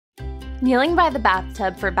Kneeling by the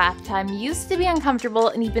bathtub for bath time used to be uncomfortable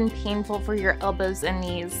and even painful for your elbows and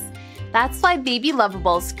knees. That's why Baby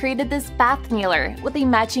Lovables created this bath kneeler with a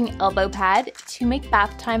matching elbow pad to make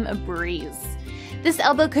bath time a breeze. This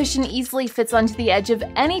elbow cushion easily fits onto the edge of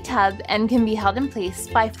any tub and can be held in place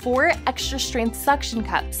by 4 extra strength suction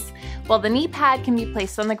cups, while the knee pad can be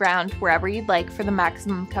placed on the ground wherever you'd like for the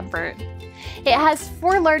maximum comfort. It has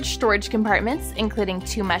 4 large storage compartments, including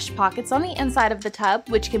 2 mesh pockets on the inside of the tub,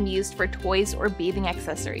 which can be used for toys or bathing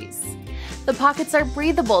accessories. The pockets are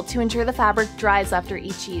breathable to ensure the fabric dries after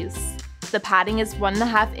each use. The padding is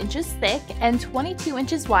 1.5 inches thick and 22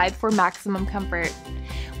 inches wide for maximum comfort.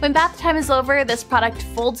 When bath time is over, this product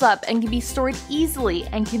folds up and can be stored easily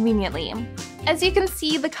and conveniently. As you can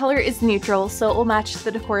see, the color is neutral, so it will match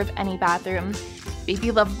the decor of any bathroom. Baby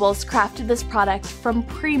Lovables crafted this product from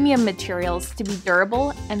premium materials to be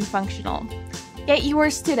durable and functional. Get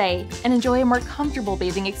yours today and enjoy a more comfortable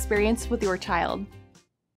bathing experience with your child.